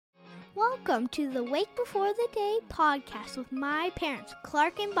Welcome to the Wake Before the Day podcast with my parents,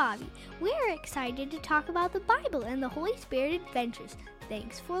 Clark and Bobby. We're excited to talk about the Bible and the Holy Spirit adventures.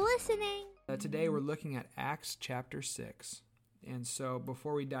 Thanks for listening. Today we're looking at Acts chapter 6. And so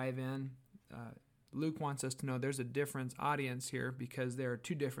before we dive in, Luke wants us to know there's a different audience here because there are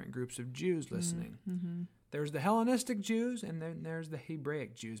two different groups of Jews listening. Mm-hmm. There's the Hellenistic Jews and then there's the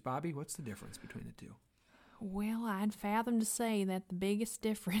Hebraic Jews. Bobby, what's the difference between the two? Well, I'd fathom to say that the biggest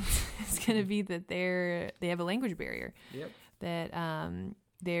difference is going to be that they have a language barrier. Yep. That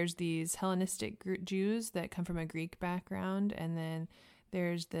there's these Hellenistic Jews that come from a Greek background, and then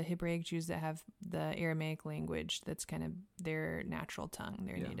there's the Hebraic Jews that have the Aramaic language that's kind of their natural tongue,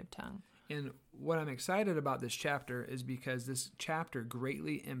 their native tongue. And what I'm excited about this chapter is because this chapter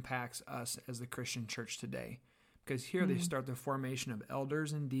greatly impacts us as the Christian church today. Because here they start the formation of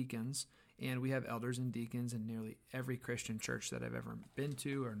elders and deacons, and we have elders and deacons in nearly every Christian church that I've ever been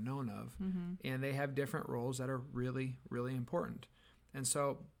to or known of. Mm-hmm. And they have different roles that are really, really important. And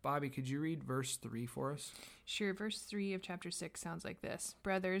so, Bobby, could you read verse 3 for us? Sure. Verse 3 of chapter 6 sounds like this.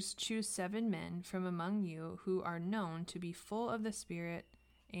 Brothers, choose 7 men from among you who are known to be full of the Spirit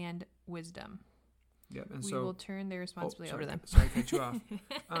and wisdom. Yep. And we will turn their responsibility over to them. Sorry to cut you off.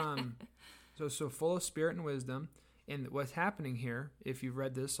 So full of spirit and wisdom. And what's happening here, if you've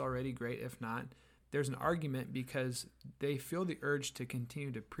read this already, great. If not, there's an argument because they feel the urge to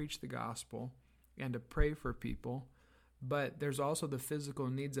continue to preach the gospel and to pray for people. But there's also the physical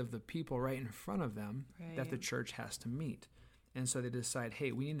needs of the people right in front of them that the church has to meet. And so they decide,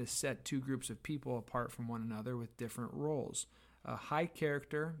 hey, we need to set two groups of people apart from one another with different roles. High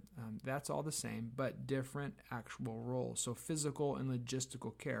character, that's all the same, but different actual roles. So physical and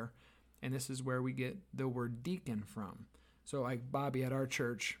logistical care. And this is where we get the word deacon from. So like Bobby at our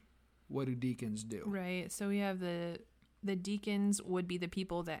church, what do deacons do? Right. So we have the deacons would be the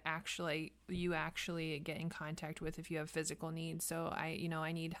people that you actually get in contact with if you have physical needs. So I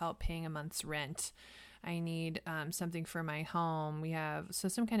need help paying a month's rent. I need something for my home. We have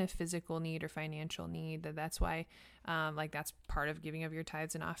some kind of physical need or financial need. That's why that's part of giving of your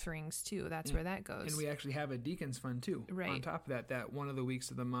tithes and offerings too. That's where that goes. And we actually have a deacons fund too. Right. On top of that one of the weeks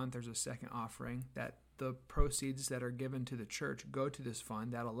of the month, there's a second offering that the proceeds that are given to the church go to this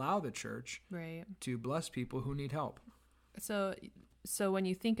fund that allow the church to bless people who need help. So when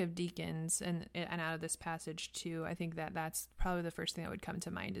you think of deacons and out of this passage too, I think that's probably the first thing that would come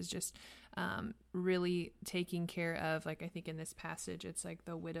to mind is just really taking care of, like I think in this passage, it's like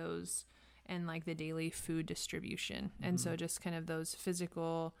the widows and like the daily food distribution. Mm-hmm. And so just kind of those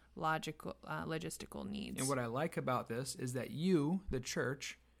physical, logistical needs. And what I like about this is that you, the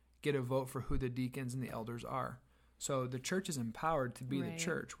church, get a vote for who the deacons and the elders are. So the church is empowered to be the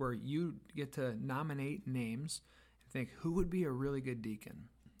church where you get to nominate names. Think who would be a really good deacon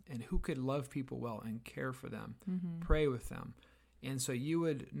and who could love people well and care for them, pray with them. And so you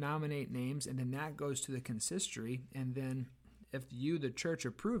would nominate names, and then that goes to the consistory. And then if you, the church,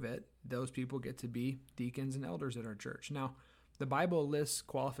 approve it, those people get to be deacons and elders at our church. Now, the Bible lists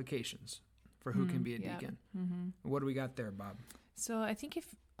qualifications for who can be a deacon. Mm-hmm. What do we got there, Bob? So I think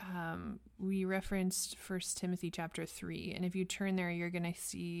if we referenced 1 Timothy chapter 3, and if you turn there, you're going to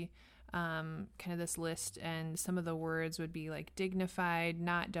see kind of this list, and some of the words would be like dignified,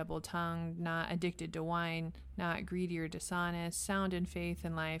 not double-tongued, not addicted to wine, not greedy or dishonest, sound in faith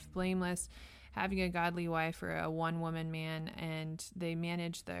and life, blameless, having a godly wife or a one-woman man, and they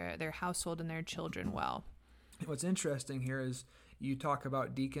manage their household and their children well. What's interesting here is you talk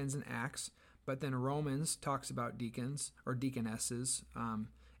about deacons in Acts, but then Romans talks about deacons or deaconesses, and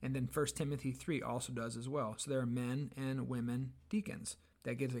then 1 Timothy 3 also does as well. So there are men and women deacons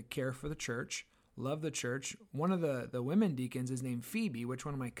that get to care for the church, love the church. One of the women deacons is named Phoebe, which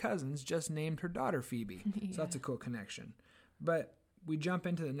one of my cousins just named her daughter Phoebe. Yeah. So that's a cool connection. But we jump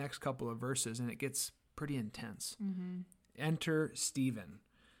into the next couple of verses, and it gets pretty intense. Mm-hmm. Enter Stephen.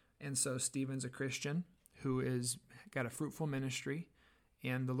 And so Stephen's a Christian who is got a fruitful ministry,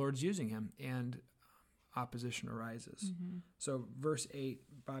 and the Lord's using him, and opposition arises. Mm-hmm. So verse 8,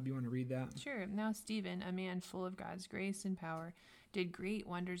 Bob, you want to read that? Sure. Now Stephen, a man full of God's grace and power, did great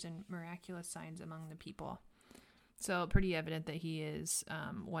wonders and miraculous signs among the people. So pretty evident that he is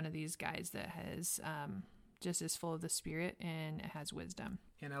one of these guys that has just is full of the Spirit and has wisdom.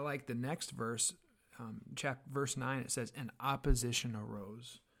 And I like the next verse, verse 9, it says, "And opposition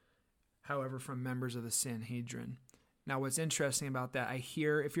arose, however, from members of the Sanhedrin." Now, what's interesting about that, I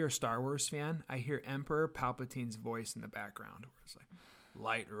hear, if you're a Star Wars fan, I hear Emperor Palpatine's voice in the background, where it's like,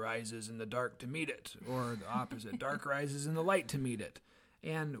 light rises in the dark to meet it, or the opposite, dark rises in the light to meet it.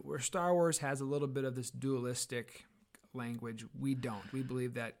 And where Star Wars has a little bit of this dualistic language. We don't. We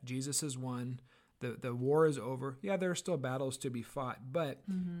believe that Jesus is won. The war is over. Yeah, there are still battles to be fought, but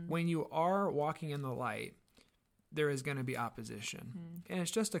when you are walking in the light, there is going to be opposition. And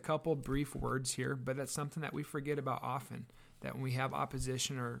it's just a couple brief words here, but that's something that we forget about often, that when we have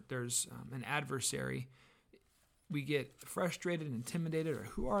opposition or there's an adversary, we get frustrated, intimidated, or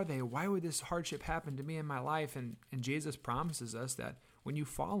who are they? Why would this hardship happen to me in my life? And Jesus promises us that when you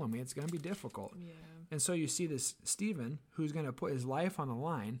follow me, it's going to be difficult. Yeah. And so you see this Stephen who's going to put his life on the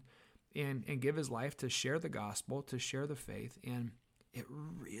line and give his life to share the gospel, to share the faith, and it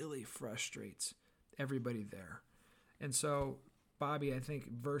really frustrates everybody there. And so, Bobby, I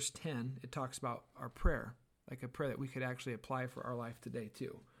think verse 10, it talks about our prayer, like a prayer that we could actually apply for our life today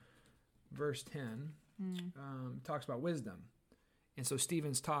too. Verse 10 talks about wisdom. And so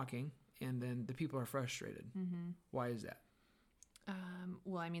Stephen's talking, and then the people are frustrated. Why is that?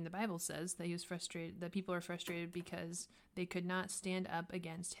 Well, I mean, the Bible says that he was frustrated. The people are frustrated because they could not stand up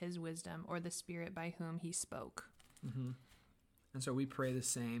against his wisdom or the Spirit by whom he spoke. And so we pray the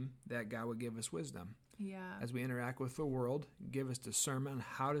same, that God would give us wisdom. Yeah. As we interact with the world, give us discernment on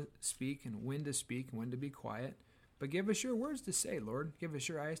how to speak and when to be quiet. But give us your words to say, Lord. Give us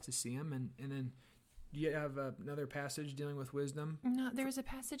your eyes to see them. And then you have another passage dealing with wisdom? No, there was a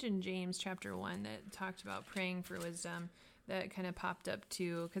passage in James chapter 1 that talked about praying for wisdom that kind of popped up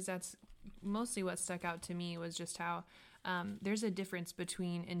too, because that's mostly what stuck out to me was just how there's a difference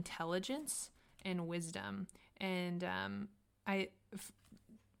between intelligence and wisdom. And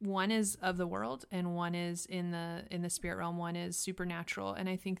one is of the world and one is in the spirit realm. One is supernatural. And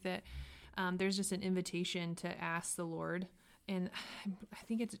I think that there's just an invitation to ask the Lord. And I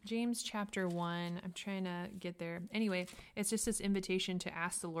think it's James chapter 1. I'm trying to get there. Anyway, it's just this invitation to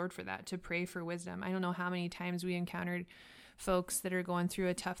ask the Lord for that, to pray for wisdom. I don't know how many times we encountered folks that are going through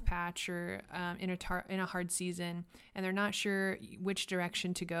a tough patch or in a hard season, and they're not sure which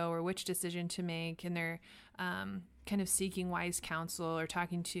direction to go or which decision to make, and they're kind of seeking wise counsel or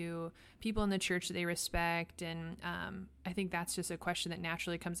talking to people in the church that they respect. And I think that's just a question that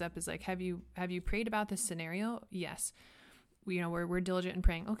naturally comes up is like, have you prayed about this scenario? Yes. We're diligent in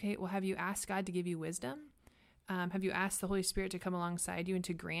praying. Okay, well, have you asked God to give you wisdom? Have you asked the Holy Spirit to come alongside you and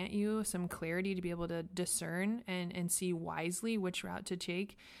to grant you some clarity to be able to discern and see wisely which route to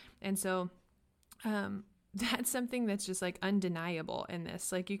take? And so that's something that's just like undeniable in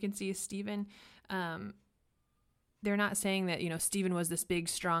this. Like you can see Stephen, they're not saying that, Stephen was this big,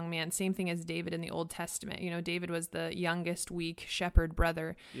 strong man. Same thing as David in the Old Testament. David was the youngest, weak shepherd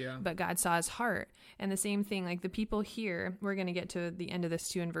brother, but God saw his heart. And the same thing, like the people here, we're going to get to the end of this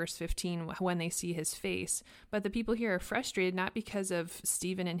too in verse 15 when they see his face. But the people here are frustrated, not because of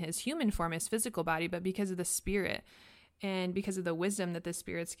Stephen in his human form, his physical body, but because of the Spirit and because of the wisdom that the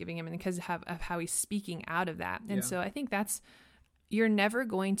Spirit's giving him and because of how he's speaking out of that. And so I think you're never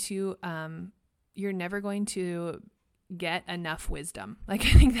going to get enough wisdom. Like,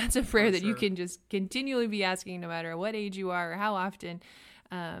 I think that's a prayer that you can just continually be asking no matter what age you are or how often.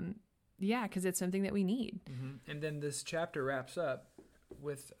 Because it's something that we need. And then this chapter wraps up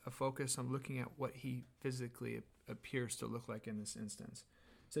with a focus on looking at what he physically appears to look like in this instance.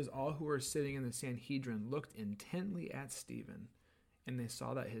 It says, all who were sitting in the Sanhedrin looked intently at Stephen, and they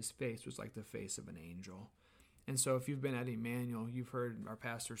saw that his face was like the face of an angel. And so if you've been at Emmanuel, you've heard our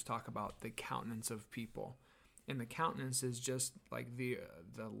pastors talk about the countenance of people. And the countenance is just like the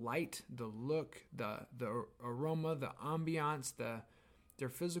light, the look, the aroma, the ambiance, their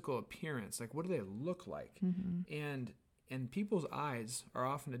physical appearance. Like, what do they look like? And people's eyes are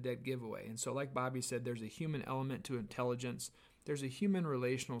often a dead giveaway. And so like Bobby said, there's a human element to intelligence. There's a human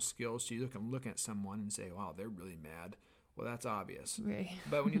relational skill. So you can look at someone and say, wow, they're really mad. Well, that's obvious. Right.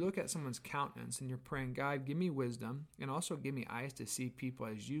 But when you look at someone's countenance and you're praying, God, give me wisdom and also give me eyes to see people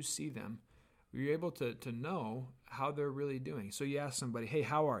as you see them, you're able to know how they're really doing. So you ask somebody, hey,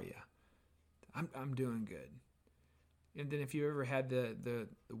 how are you? I'm doing good. And then if you ever had the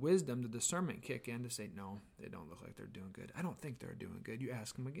wisdom, the discernment kick in to say, no, they don't look like they're doing good. I don't think they're doing good. You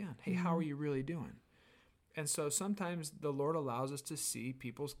ask them again, hey, how are you really doing? And so sometimes the Lord allows us to see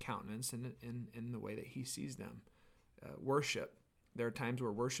people's countenance in the way that he sees them. Worship. There are times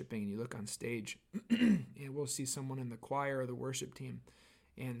we're worshiping and you look on stage and we'll see someone in the choir or the worship team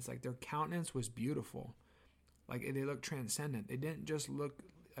and it's like their countenance was beautiful. Like they look transcendent. They didn't just look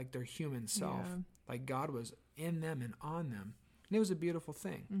like their human self. Yeah. Like God was in them and on them. And it was a beautiful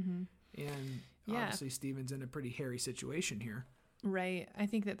thing. And obviously Stephen's in a pretty hairy situation here. Right. I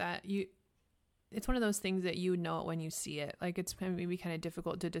think that it's one of those things that you know it when you see it. Like it's maybe kind of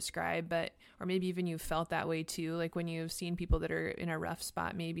difficult to describe, but, or maybe even you've felt that way too. Like when you've seen people that are in a rough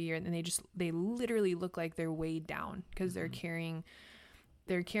spot maybe, and they literally look like they're weighed down because they're carrying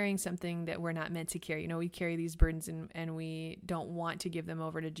something that we're not meant to carry. We carry these burdens and we don't want to give them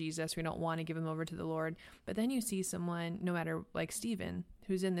over to Jesus. We don't want to give them over to the Lord. But then you see someone, no matter like Stephen,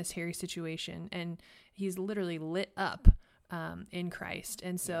 who's in this hairy situation, and he's literally lit up in Christ.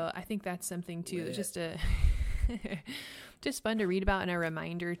 And so I think that's something too, that's just fun to read about, and a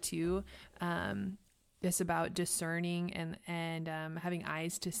reminder too, just about discerning and having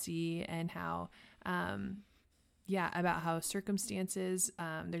eyes to see, and how, about how circumstances,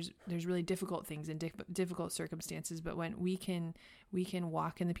 there's really difficult things and difficult circumstances, but when we can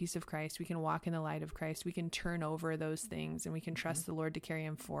walk in the peace of Christ, we can walk in the light of Christ, we can turn over those things, and we can trust the Lord to carry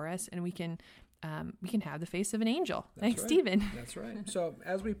them for us, and we can have the face of an angel. Thanks, Stephen. That's right. So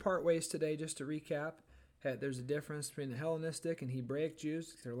as we part ways today, just to recap, there's a difference between the Hellenistic and Hebraic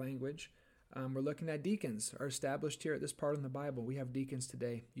Jews, their language. We're looking at deacons are established here at this part in the Bible. We have deacons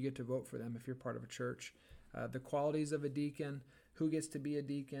today. You get to vote for them if you're part of a church. The qualities of a deacon, who gets to be a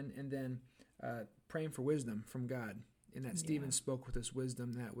deacon, and then praying for wisdom from God. And that Stephen spoke with this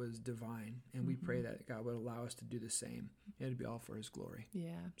wisdom that was divine. And we pray that God would allow us to do the same. And it'd be all for his glory.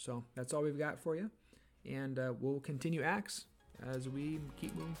 Yeah. So that's all we've got for you. And we'll continue Acts as we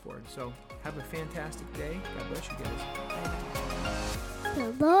keep moving forward. So have a fantastic day. God bless you guys.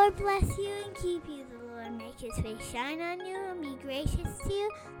 The Lord bless you and keep you. The Lord make his face shine on you and be gracious to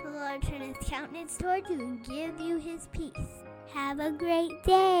you. The Lord turn his countenance toward you and give you his peace. Have a great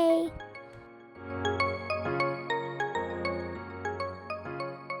day.